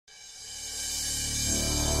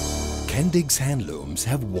Kandygs Handlooms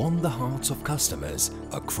have won the hearts of customers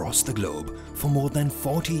across the globe for more than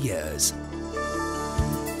 40 years.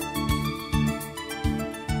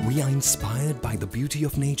 We are inspired by the beauty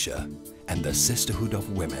of nature and the sisterhood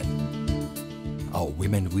of women. Our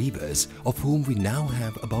women weavers, of whom we now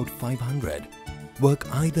have about 500, work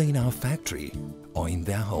either in our factory or in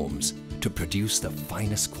their homes to produce the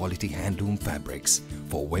finest quality handloom fabrics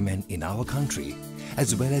for women in our country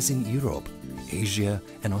as well as in Europe, Asia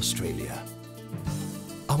and Australia.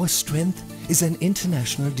 Our strength is an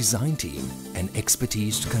international design team and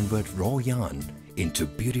expertise to convert raw yarn into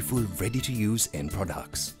beautiful ready-to-use end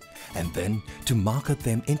products and then to market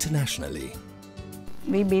them internationally.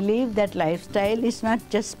 We believe that lifestyle is not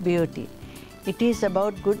just beauty, it is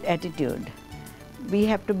about good attitude. We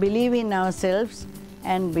have to believe in ourselves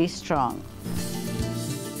and be strong.